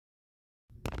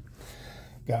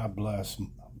God bless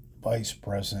Vice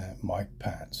President Mike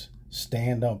Pence.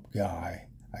 Stand-up guy,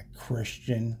 a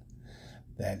Christian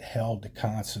that held the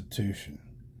Constitution.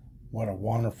 What a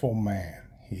wonderful man.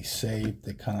 He saved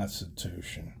the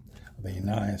Constitution of the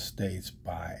United States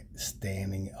by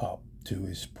standing up to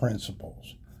his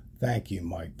principles. Thank you,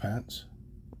 Mike Pence.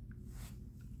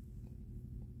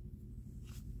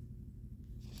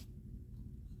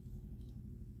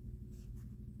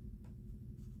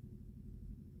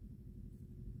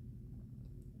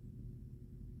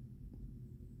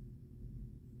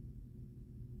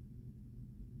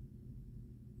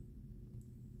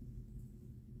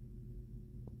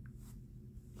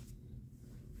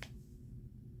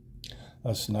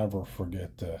 Let's never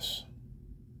forget this.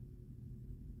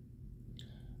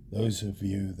 Those of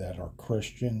you that are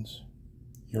Christians,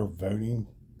 you're voting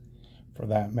for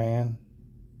that man.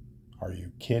 Are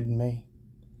you kidding me?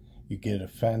 You get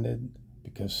offended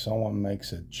because someone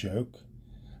makes a joke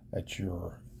that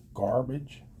you're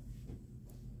garbage?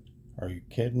 Are you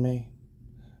kidding me?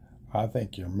 I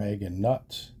think you're mega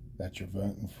nuts that you're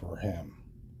voting for him.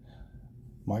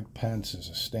 Mike Pence is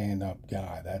a stand-up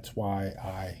guy. That's why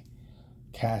I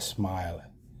cast my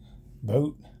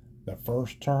vote the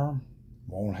first term.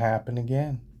 Won't happen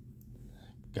again.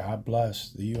 God bless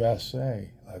the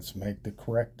USA. Let's make the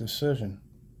correct decision.